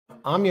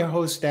I'm your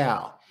host,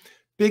 Al.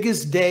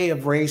 Biggest day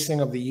of racing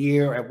of the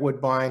year at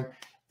Woodbine,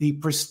 the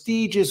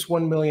prestigious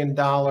 $1 million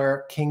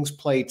King's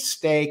Plate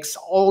Stakes,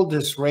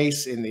 oldest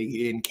race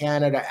in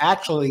Canada,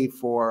 actually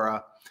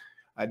for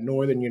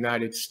northern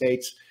United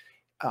States.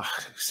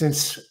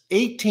 Since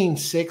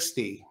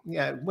 1860,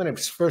 when it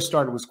first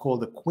started, it was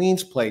called the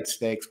Queen's Plate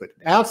Stakes, but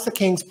now it's the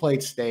King's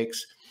Plate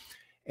Stakes.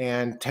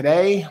 And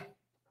today,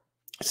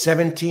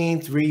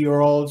 17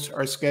 3-year-olds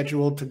are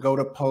scheduled to go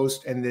to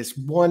post in this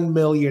 $1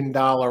 million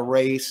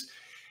race.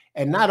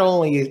 And not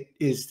only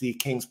is the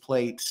King's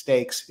Plate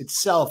Stakes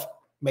itself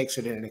makes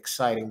it an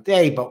exciting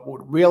day, but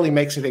what really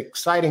makes it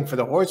exciting for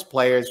the horse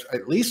players,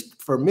 at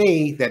least for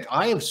me, that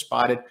I have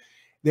spotted,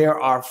 there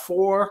are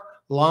 4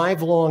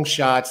 live long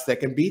shots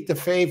that can beat the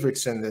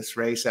favorites in this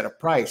race at a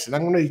price. And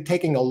I'm going to be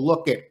taking a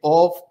look at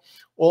all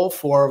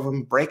 4 of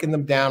them, breaking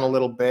them down a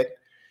little bit.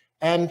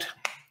 And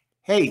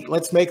hey,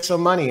 let's make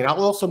some money. And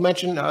I'll also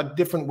mention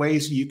different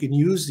ways you can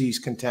use these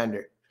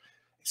contenders.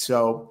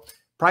 So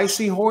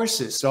pricey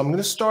horses. So I'm going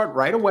to start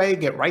right away,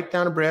 get right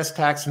down to brass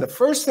tacks. And the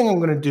first thing I'm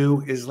going to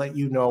do is let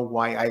you know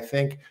why I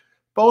think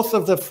both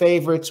of the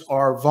favorites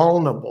are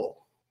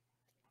vulnerable.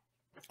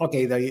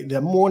 Okay,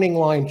 the morning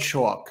line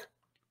chalk.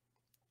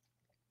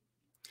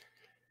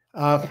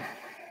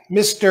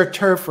 Mr.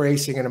 Turf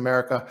Racing in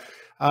America.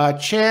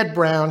 Chad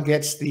Brown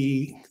gets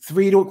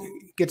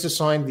gets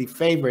assigned the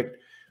favorite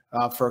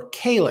for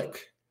Kalick.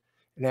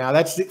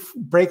 Now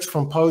breaks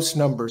from post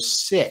number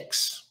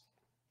 6.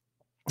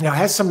 Now it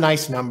has some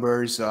nice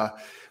numbers.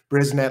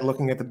 Brisnet,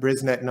 looking at the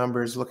Brisnet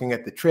numbers, looking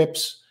at the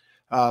trips,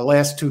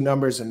 last 2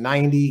 numbers are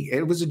 90.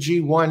 It was a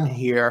G1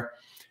 here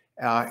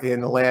in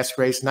the last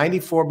race.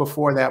 94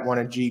 before that one,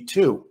 a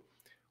G2.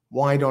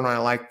 Why don't I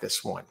like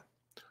this one?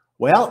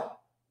 Well,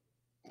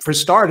 for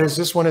starters,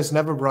 this one has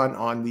never run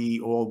on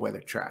the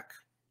all-weather track.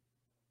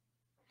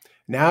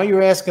 Now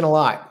you're asking a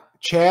lot.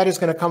 Chad is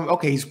going to come.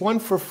 Okay, he's 1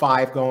 for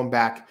 5 going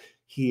back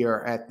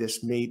here at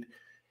this meet.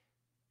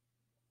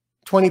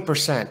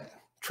 20%.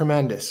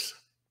 Tremendous.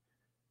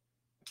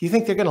 Do you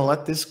think they're going to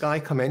let this guy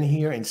come in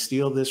here and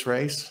steal this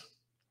race?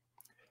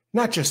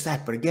 Not just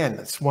that, but again,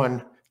 that's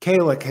one.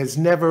 Kalick has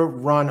never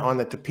run on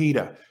the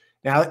Tapeta.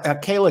 Now,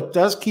 Kalick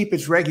does keep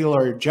his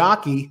regular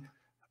jockey.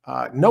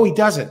 No, he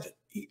doesn't.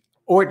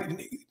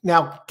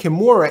 Now,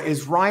 Kimura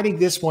is riding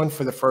this one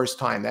for the first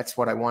time. That's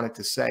what I wanted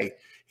to say.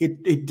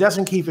 It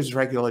doesn't keep his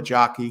regular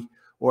jockey.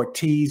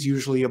 Ortiz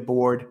usually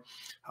aboard,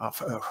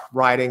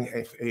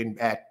 riding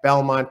at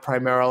Belmont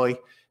primarily.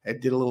 It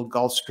did a little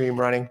Gulfstream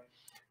running.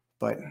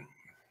 But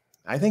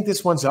I think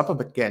this one's up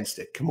against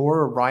it.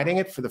 Kimura riding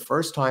it for the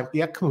first time.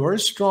 Yeah,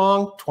 Kimura's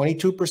strong,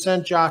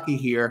 22% jockey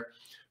here.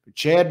 But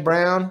Chad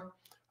Brown,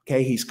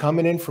 okay, he's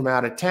coming in from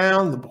out of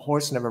town. The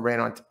horse never ran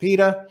on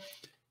Tapeta.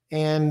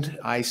 And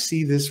I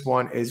see this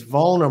one as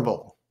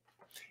vulnerable.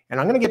 And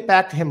I'm going to get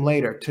back to him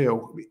later,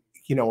 too,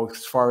 you know,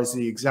 as far as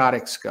the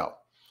exotics go.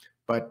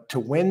 But to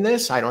win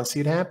this, I don't see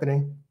it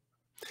happening.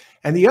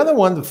 And the other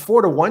one, the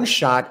 4-to-1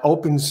 shot,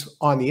 opens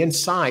on the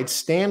inside,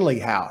 Stanley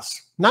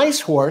House. Nice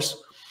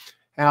horse.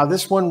 Now,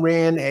 this one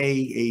ran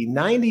a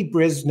 90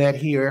 Brisnet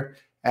here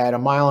at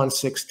 1 mile and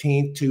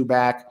 16, 2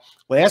 back.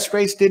 Last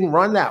race didn't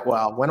run that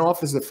well. Went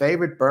off as the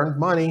favorite, burned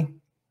money,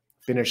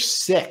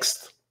 finished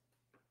 6th.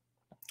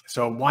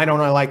 So why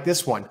don't I like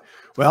this one?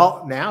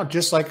 Well, now,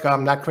 just like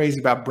I'm not crazy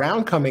about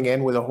Brown coming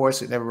in with a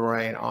horse that never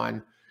ran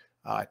on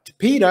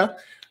Tapeta,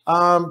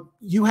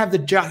 you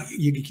have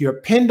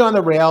you're pinned on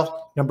the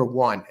rail, number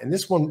 1. And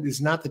this one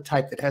is not the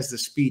type that has the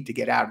speed to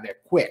get out of there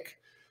quick.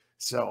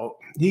 So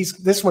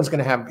this one's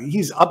going to have,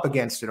 he's up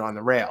against it on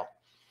the rail.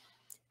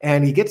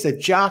 And he gets a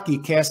jockey,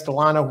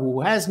 Castellano, who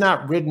has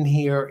not ridden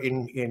here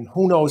in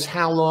who knows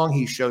how long.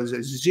 He shows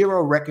a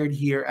 0 record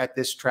here at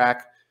this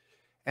track.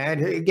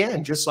 And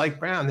again, just like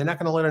Brown, they're not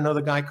going to let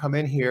another guy come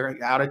in here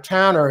out of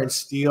towner and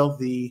steal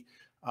the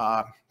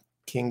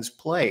King's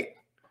Plate.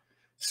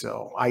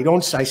 So I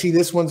see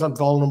this one's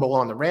vulnerable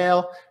on the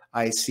rail.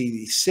 I see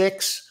the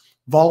 6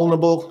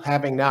 vulnerable,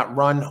 having not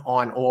run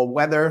on all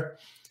weather,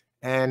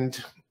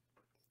 and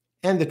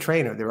the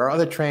trainer. There are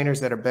other trainers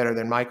that are better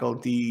than Michael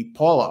Di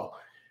Polo,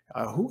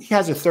 who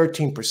has a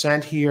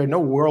 13% here. No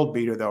world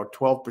beater though,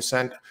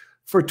 12%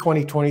 for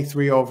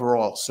 2023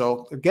 overall.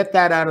 So get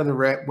that out of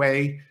the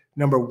way.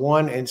 Number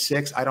 1 and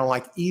 6, I don't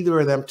like either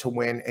of them to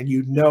win, and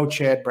you know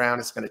Chad Brown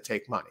is going to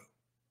take money.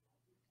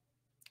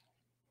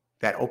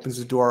 That opens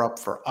the door up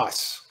for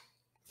us.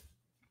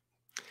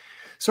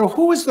 So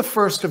who is the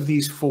first of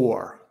these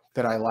 4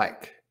 that I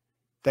like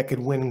that could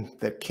win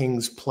the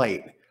King's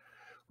Plate?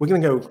 We're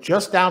going to go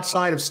just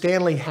outside of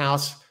Stanley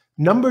House.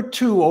 Number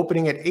 2,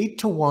 opening at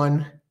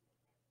 8-to-1,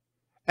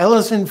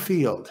 Ellison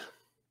Field.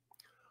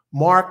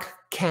 Mark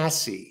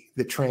Cassie,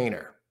 the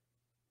trainer.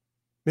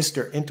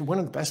 One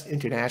of the best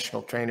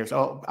international trainers,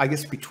 I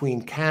guess,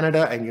 between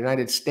Canada and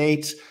United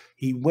States.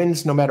 He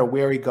wins no matter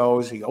where he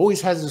goes. He always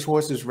has his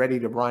horses ready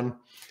to run.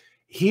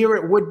 Here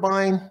at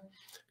Woodbine,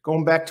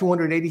 going back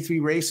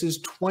 283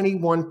 races,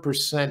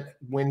 21%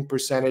 win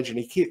percentage.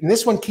 And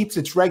this one keeps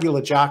its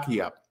regular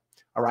jockey up.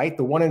 All right,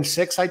 the 1 and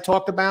 6 I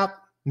talked about,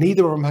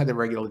 Neither of them had the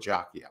regular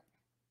jockey up.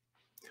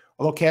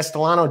 Although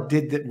Castellano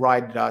did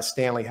ride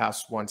Stanley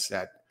House once,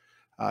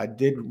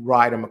 did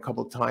ride him a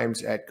couple of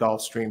times at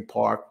Gulfstream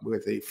Park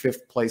with a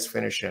 5th place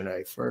finish and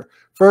a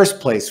first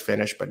place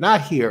finish, but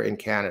not here in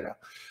Canada.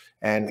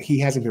 And he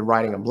hasn't been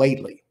riding him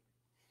lately.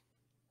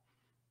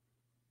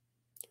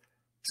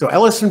 So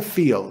Ellison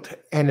Field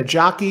and the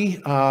jockey,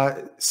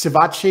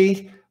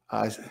 Sivachi,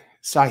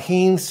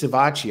 Sahin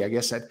Sivachi, I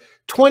guess, at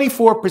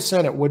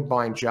 24% at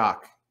Woodbine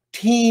Jock,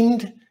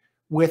 teamed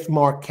with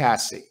Mark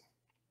Cassie.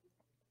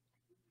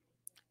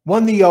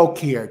 Won the Oak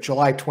here,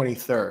 July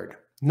 23rd.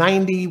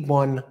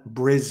 91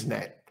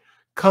 Brisnet,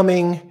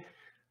 coming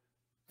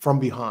from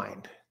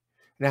behind.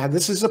 Now,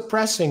 this is a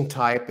pressing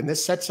type, and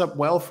this sets up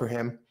well for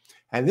him.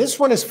 And this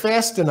one is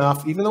fast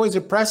enough, even though he's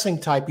a pressing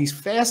type, he's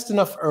fast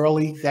enough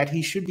early that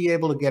he should be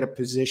able to get a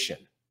position.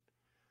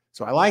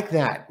 So I like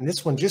that. And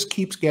this one just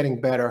keeps getting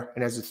better.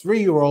 And as a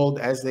 3-year-old,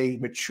 as they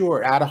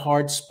mature out of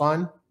hard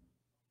spun,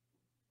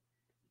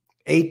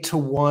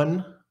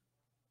 8-1.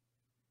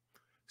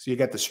 So you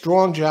got the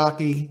strong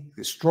jockey,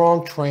 the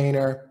strong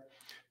trainer,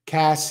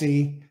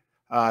 Cassie,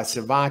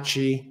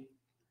 Sivachi.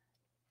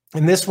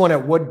 And this one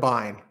at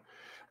Woodbine,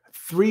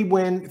 3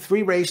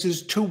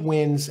 races, 2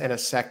 wins, and a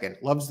second.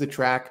 Loves the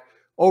track.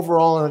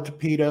 Overall on the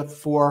Tapeta,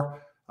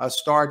 4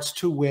 starts,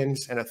 2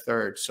 wins, and a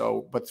third.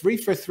 So, but 3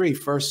 for 3,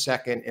 first,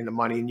 second in the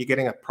money, and you're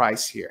getting a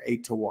price here,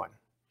 8-1.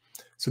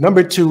 So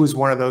number 2 is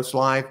one of those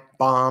live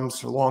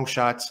bombs or long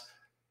shots,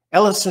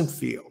 Ellison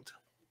Field.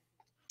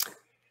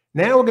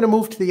 Now we're going to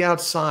move to the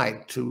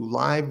outside to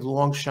live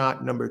long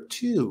shot number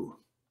 2.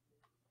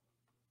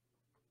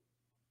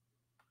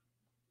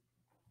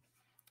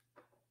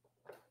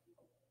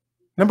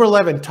 Number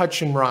 11,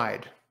 Touch and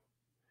Ride.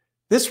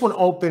 This one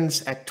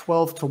opens at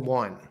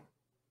 12-1.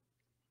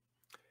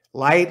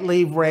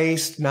 Lightly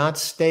raced, not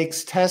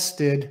stakes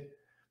tested,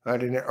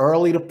 but an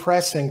early to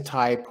pressing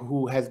type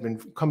who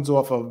comes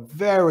off a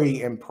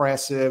very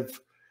impressive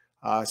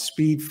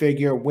speed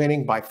figure,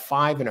 winning by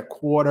 5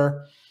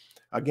 1/4.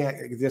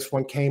 Again, this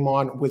one came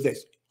on with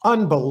this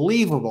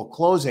unbelievable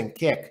closing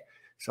kick.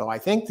 So I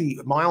think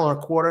the 1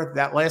 1/4,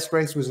 that last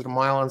race was at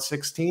 1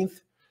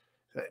 16th.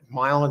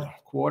 1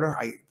 1/4,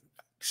 I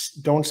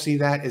don't see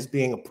that as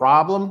being a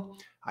problem.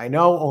 I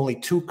know only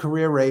 2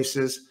 career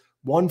races,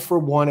 1 for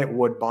 1 at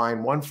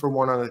Woodbine, 1 for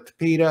 1 on the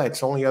Tapeta.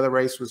 Its only other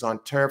race was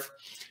on turf.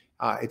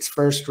 Its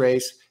first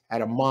race at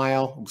 1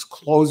 mile. It was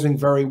closing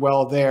very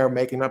well there,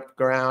 making up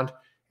ground,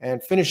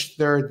 and finished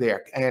 3rd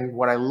there. And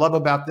what I love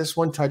about this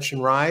one, Touch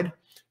and Ride,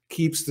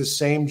 keeps the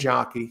same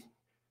jockey.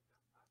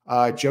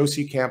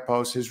 Josie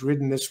Campos has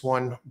ridden this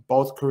one,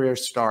 both career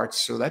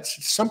starts. So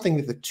that's something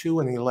that the 2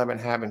 and the 11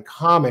 have in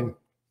common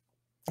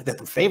that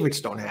the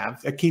favorites don't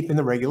have. They're keeping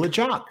the regular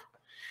jock.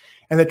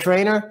 And the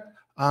trainer,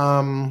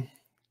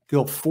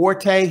 Gil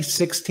Forte,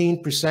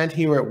 16%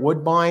 here at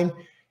Woodbine.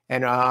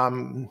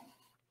 And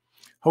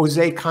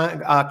Jose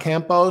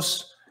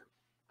Campos,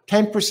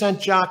 10%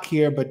 jock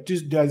here, but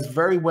does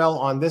very well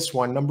on this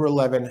one, number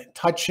 11,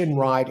 Touch and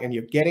Ride, and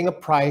you're getting a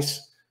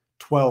price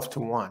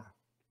 12-1.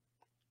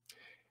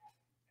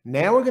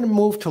 Now we're going to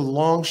move to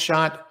long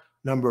shot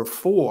number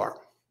 4.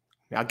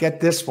 Now get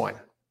this one.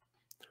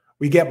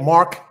 We get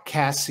Mark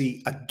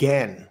Cassie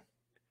again.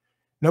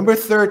 Number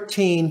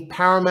 13,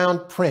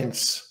 Paramount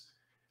Prince,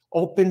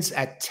 opens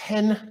at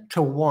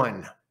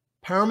 10-1.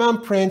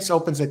 Paramount Prince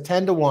opens at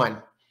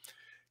 10-1.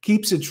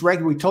 Keeps its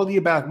regular, we told you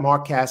about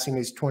Mark Cassie,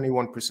 his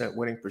 21%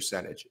 winning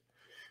percentage.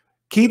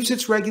 Keeps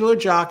its regular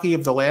jockey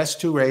of the last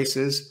 2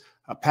 races,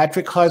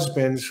 Patrick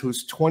Husbands,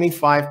 who's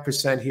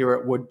 25% here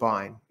at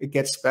Woodbine. It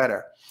gets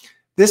better.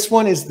 This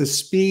one is the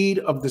speed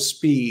of the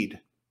speed.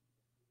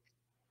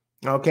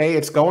 Okay,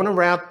 it's going a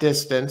route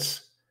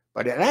distance,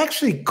 but it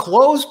actually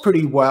closed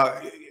pretty well.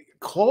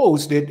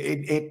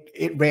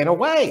 It ran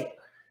away.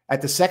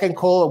 At the second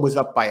call, it was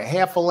up by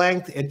 1/2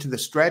 length, into the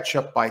stretch,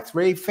 up by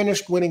 3,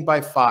 finished winning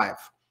by 5.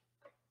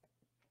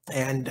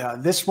 And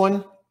this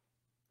one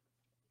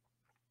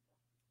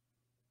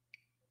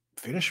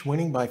finished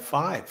winning by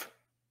 5.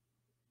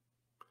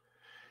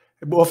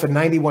 Off a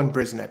 91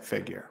 Brisnet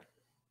figure.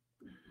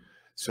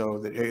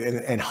 So,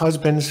 and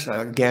Husbands,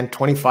 again,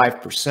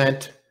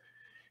 25%.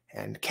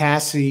 And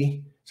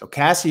Cassie. So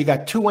Cassie, you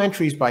got 2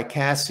 entries by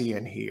Cassie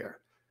in here.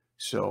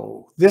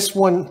 So this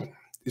one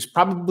is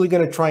probably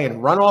going to try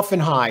and run off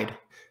and hide.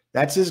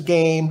 That's his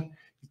game.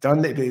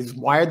 He's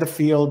wired the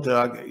field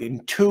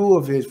in 2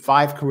 of his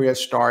 5 career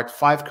starts.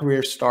 5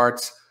 career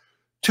starts,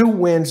 2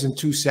 wins in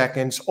 2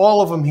 seconds.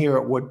 All of them here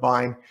at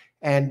Woodbine.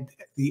 And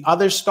the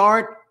other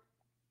start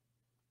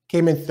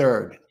came in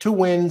 3rd. 2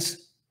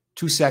 wins,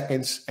 2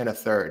 seconds, and a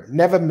third.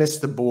 Never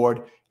missed the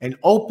board and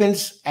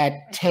opens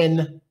at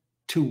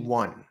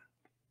 10-1.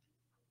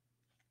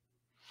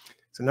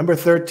 So number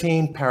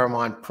 13,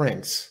 Paramount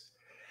Prince.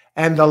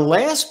 And the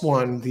last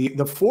one,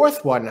 the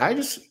 4th one, I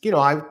just,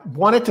 I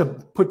wanted to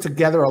put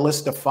together a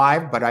list of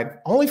 5, but I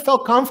only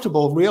felt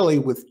comfortable really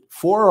with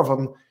 4 of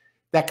them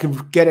that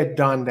could get it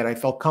done, that I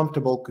felt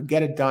comfortable could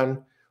get it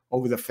done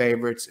over the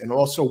favorites and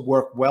also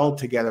work well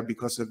together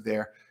because of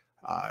their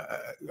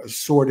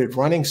assorted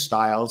running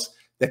styles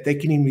that they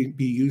can even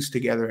be used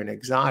together in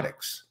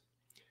exotics.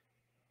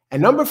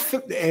 And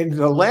and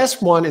the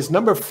last one is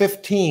number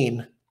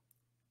 15.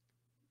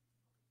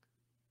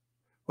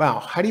 Wow,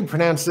 how do you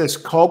pronounce this?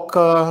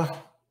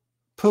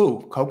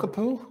 Coca-Poo.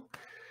 Coca-Poo?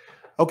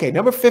 Okay,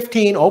 number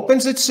 15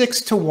 opens at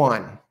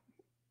 6-1.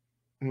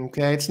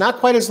 Okay, it's not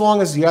quite as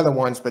long as the other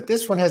ones, but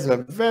this one has a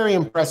very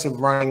impressive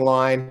running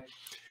line.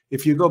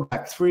 If you go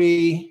back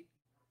 5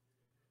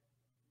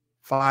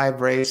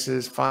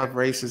 races,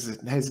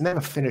 it has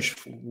never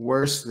finished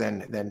worse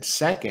than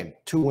second.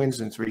 2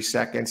 wins in 3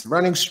 seconds.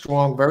 Running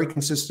strong, very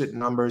consistent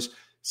numbers.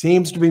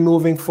 Seems to be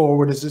moving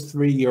forward as a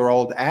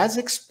 3-year-old, as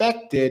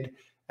expected,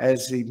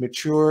 as he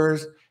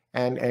matures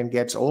and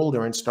gets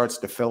older and starts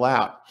to fill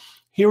out.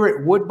 Here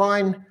at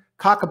Woodbine,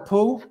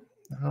 Cockapoo,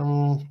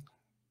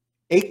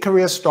 8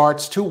 career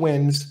starts, 2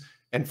 wins,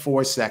 and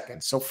 4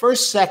 seconds. So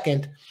first,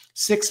 second,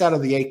 6 out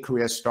of the 8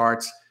 career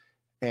starts.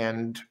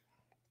 And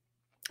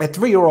at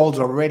 3-year-olds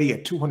already a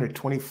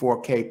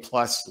 224K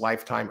plus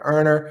lifetime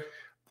earner.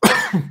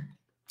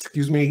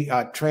 Excuse me,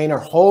 trainer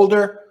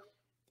Holder,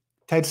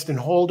 Tedston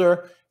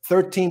Holder,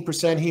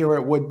 13% here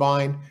at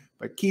Woodbine,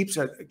 but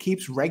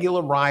keeps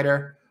regular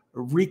rider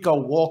Rico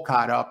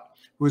Walcott up,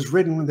 who has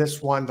ridden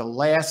this one the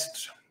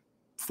last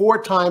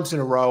 4 times in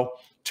a row,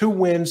 2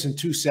 wins in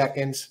 2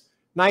 seconds.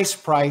 Nice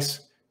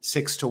price,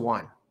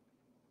 6-1.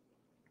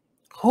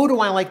 Who do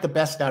I like the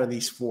best out of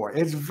these 4?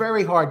 It's a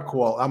very hard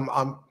call.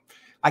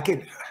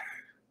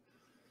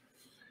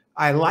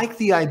 I like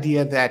the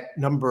idea that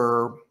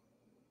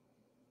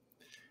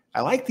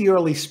I like the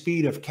early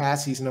speed of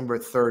Cassie's number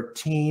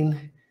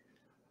 13.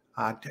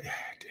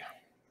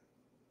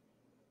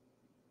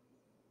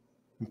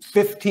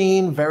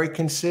 15, very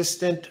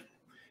consistent.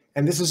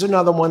 And this is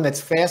another one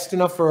that's fast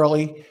enough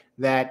early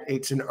that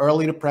it's an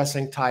early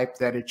depressing type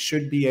that it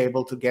should be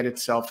able to get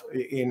itself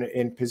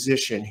in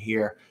position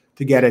here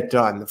to get it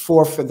done. The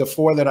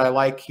four that I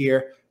like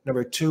here,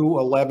 number 2,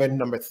 11,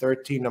 number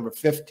 13, number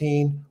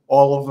 15,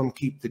 all of them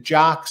keep the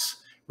jocks,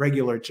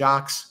 regular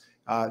jocks.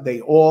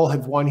 They all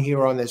have won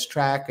here on this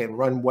track and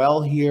run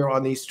well here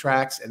on these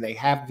tracks, and they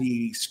have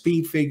the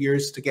speed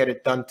figures to get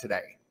it done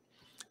today.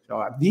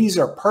 So these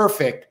are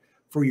perfect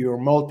for your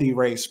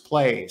multi-race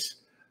plays.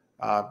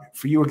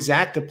 For you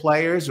exacta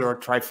players or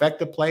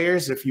trifecta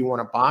players, if you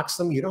want to box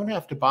them, you don't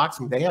have to box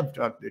them. They have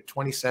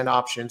 20-cent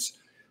options,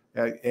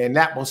 and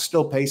that will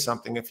still pay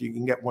something if you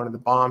can get one of the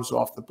bombs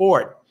off the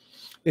board.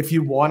 If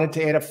you wanted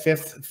to add a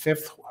fifth,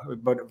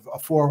 but a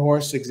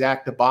 4-horse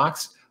exacta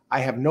box, I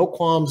have no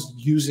qualms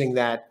using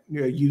them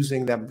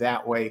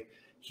that way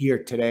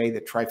here today.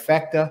 The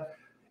trifecta,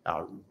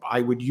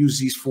 I would use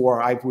these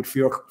 4. I would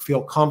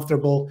feel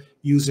comfortable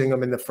using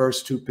them in the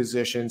first 2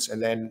 positions,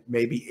 and then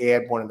maybe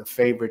add one of the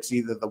favorites,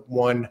 either the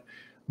 1,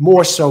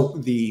 more so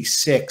the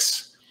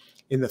 6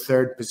 in the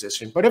 3rd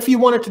position. But if you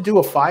wanted to do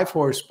a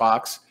 5-horse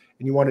box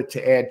and you wanted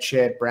to add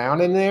Chad Brown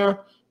in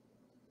there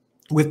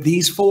with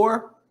these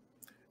 4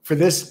 for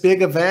this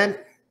big event,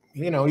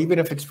 you know, even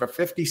if it's for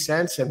 50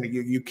 cents and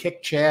you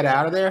kick Chad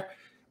out of there,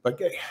 but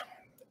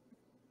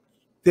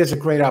there's a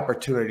great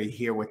opportunity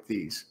here with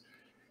these.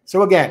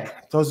 So again,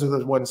 those are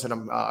the ones that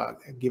I'm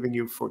giving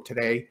you for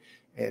today.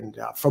 And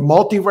for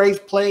multi-race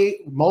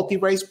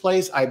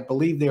plays, I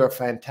believe they are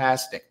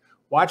fantastic.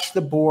 Watch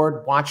the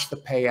board, watch the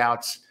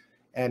payouts,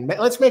 and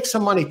let's make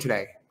some money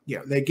today. You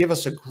know, they give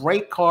us a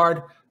great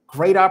card,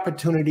 great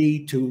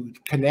opportunity to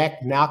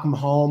connect, knock them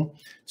home.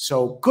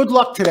 So good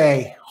luck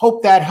today.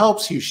 Hope that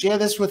helps you. Share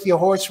this with your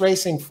horse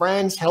racing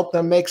friends. Help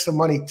them make some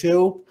money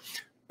too.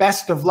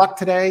 Best of luck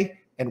today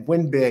and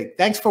win big.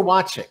 Thanks for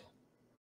watching.